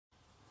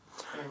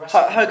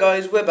Hi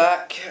guys, we're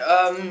back.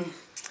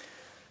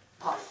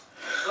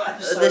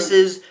 This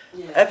is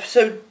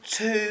episode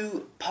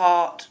 2,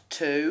 part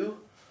 2.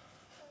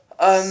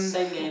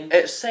 Same game.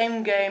 It's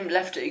same game,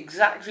 left it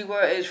exactly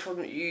where it is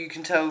from. You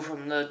can tell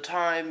from the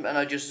time, and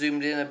I just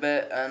zoomed in a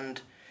bit,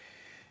 and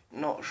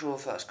not sure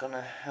if that's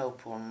gonna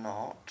help or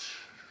not.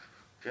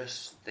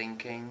 Just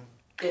thinking.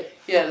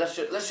 Yeah, let's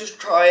just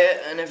try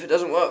it, and if it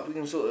doesn't work, we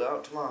can sort it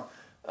out tomorrow.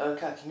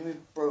 Kat, can you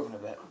move Brogan a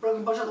bit?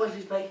 Brogan, budge out the way,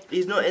 please, babe.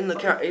 He's not in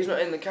the He's not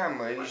in the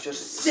camera. He's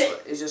just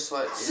slightly in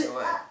the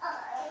way.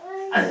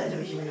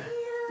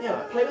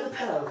 Yeah, play with the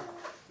pillow.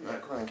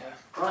 Right, come on, Kat.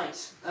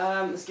 Right.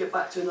 Let's get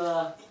back to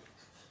another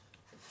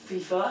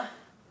FIFA.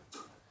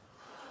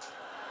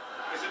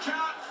 There's a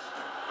chance,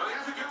 but he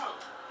has a go.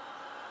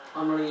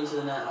 I'm running into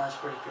the net. That's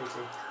pretty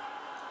pretty.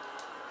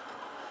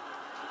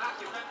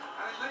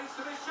 And it leads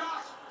to this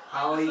shot.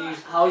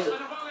 How is it?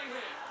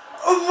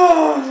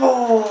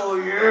 Oh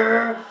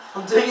yeah!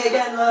 I'm doing it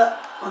again, look.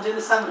 I'm doing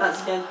the salmon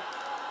dance again.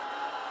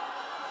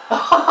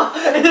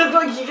 It looked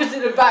like you just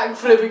did a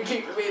backflip and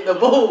kicked me in the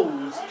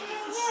balls.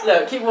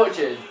 Look, keep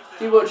watching.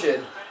 Keep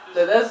watching.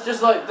 So there's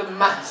just like the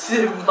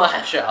massive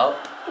mashup.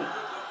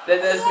 Then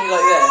there's me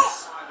like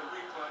this.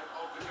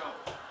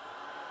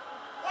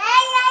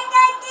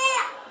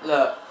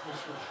 Look.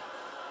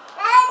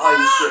 Oh,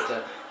 you skipped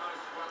it.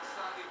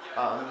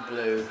 Oh, I'm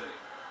blue.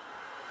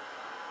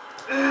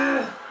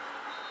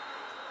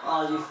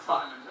 Oh, you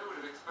fuck.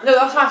 No,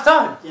 that's half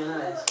time. Yeah,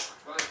 that is.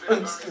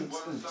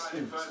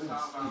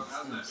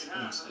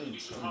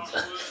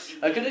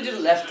 I could have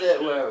just left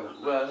it where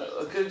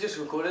I could have just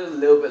recorded a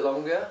little bit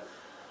longer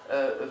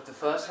of the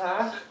first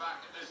half,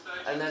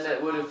 and then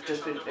it would have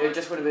just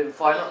been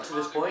fine up to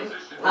this point.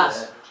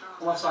 Pass.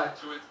 On what side?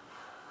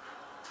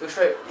 Go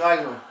straight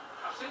diagonal.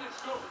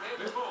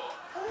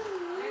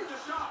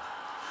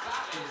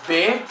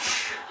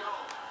 Bitch.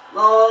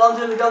 Oh, I'm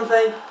doing the gun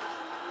thing.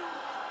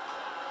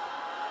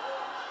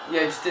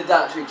 Yeah, just did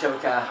that to each other,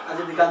 Kat. I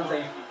did the gun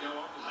thing.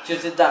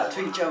 Just did that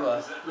to each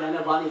other. Yeah,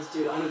 no, but I need to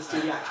do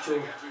the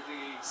actual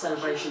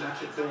celebration I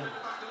keep doing.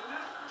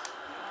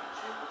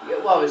 Yeah,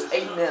 well, it's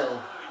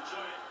 8-0.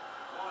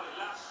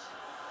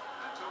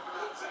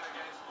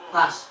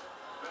 Pass.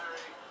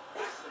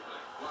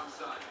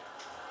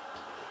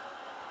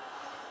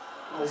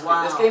 Oh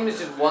wow. This game is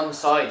just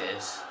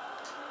one-sided.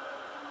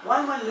 Why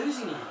am I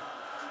losing it?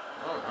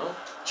 I don't know.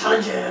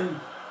 Challenge him!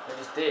 I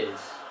just did.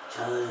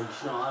 Challenge.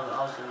 No, I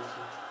was going to.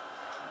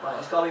 Right,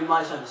 it's got to be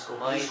my turn to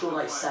score. You scored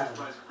like 7.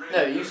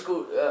 No, you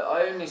scored.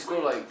 I only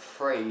scored like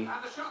 3.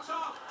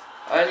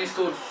 I only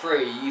scored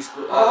 3. You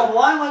scored. Oh,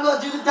 why am I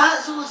got to do the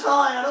dance all the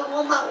time? I don't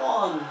want that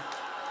one.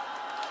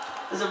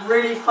 There's a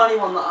really funny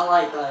one that I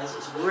like, guys.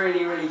 It's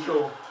really, really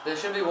cool. There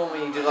should be one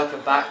where you do like a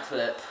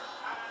backflip.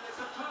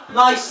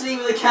 Nicely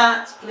with the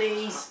cat,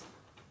 please.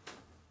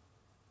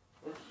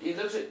 You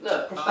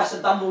look. Professor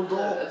Dumbledore. Look,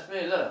 that's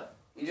me. Look.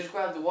 You just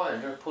grab the wire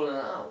and you're pulling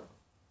it out.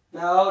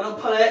 No, don't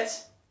pull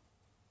it.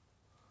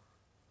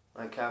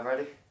 Right, Kat,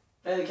 ready?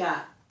 Play the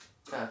cat.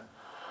 Okay.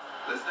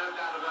 There's no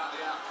doubt about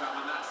the outcome,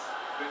 and that's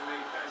been the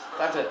case for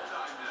That's a it. long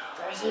time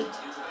now. Press it.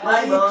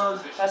 Light bulb.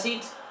 Press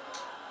it.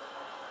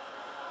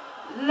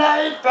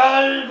 Light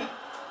bulb.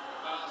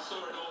 Saw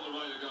it all the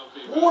way to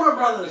goalkeeper. Warner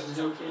Brothers is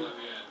joking. In the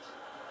end.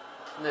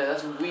 No,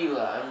 that's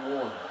Wheeler and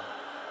Warner.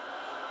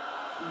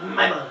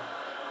 Memo.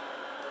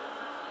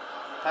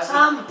 Pass it.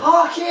 Sam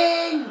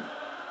parking!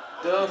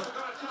 Duff.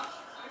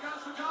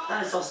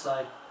 That is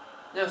offside.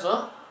 No, it's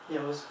not.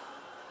 Yeah, it was.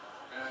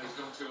 Yeah, he's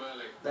gone too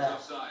early. There. He's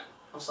offside.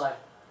 Offside.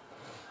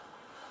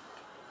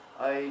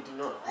 I do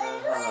not know how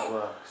that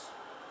works.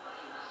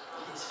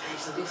 His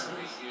face, look at his face.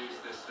 He's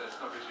used this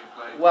stoppage in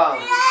play.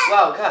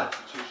 Wow, Kat.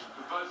 Substitution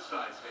for both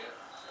sides here.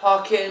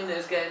 Parkin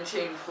is getting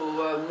changed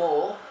for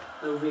more.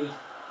 No, Reed.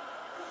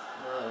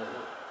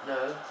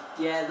 No.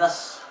 Yeah,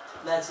 that's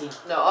their team.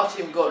 No, our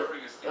team got.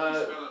 Suffering a sticky spell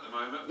at the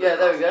moment, Yeah,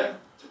 there we but go.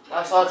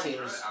 That's our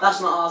team's. That's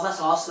not ours, that's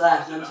ours.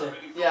 There, them two.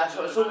 Yeah, that's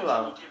what I was talking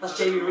about. That's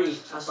JB Reed.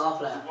 That's our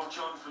player. watch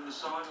on from the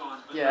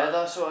sidelines, but Yeah,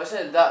 that's what I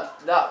said.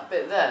 That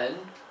bit then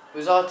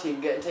was our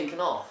team getting taken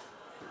off.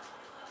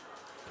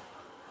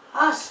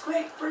 Pass,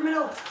 quick, through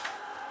middle.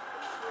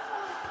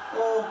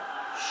 Oh,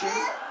 shoot.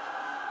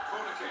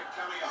 corner kick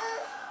coming up.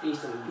 He's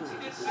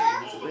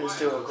doing We're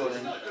still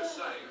recording. Good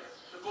save.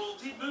 The ball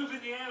did move in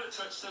the air a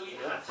touch, so he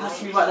had Pass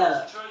to me right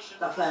there.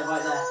 That player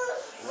right there.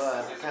 Well,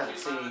 I can't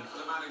see. the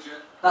manager.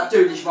 That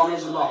dude just ran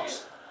into the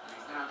box.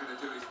 He's now going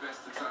to do his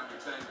best to try and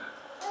retain that.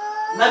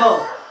 Memo!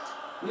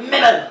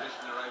 Memo!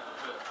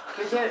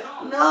 Kick it.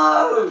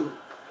 No!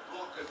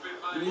 Block has been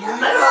made.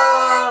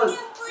 Memo!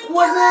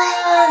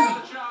 Woodman!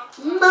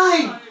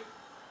 Mine!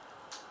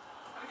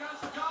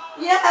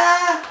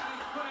 Yeah!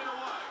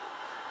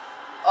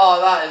 Oh,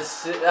 that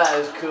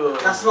is cool.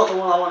 That's not the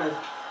one I wanted.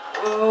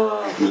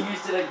 Oh, He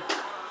used it.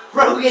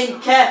 Brogan,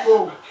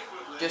 careful!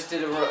 just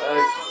did a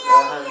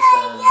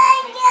handstand.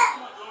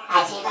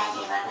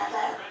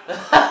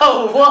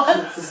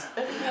 What?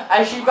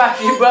 Actually, back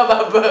you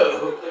baba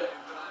boo.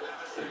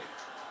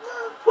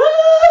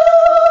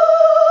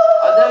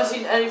 I've never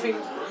seen anything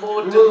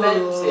more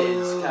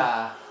demented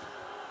car.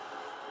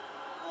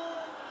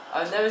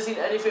 I've never seen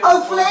anything.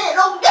 Oh, flip!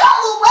 No, get out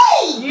of the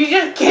way! You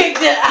just kicked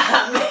it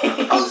at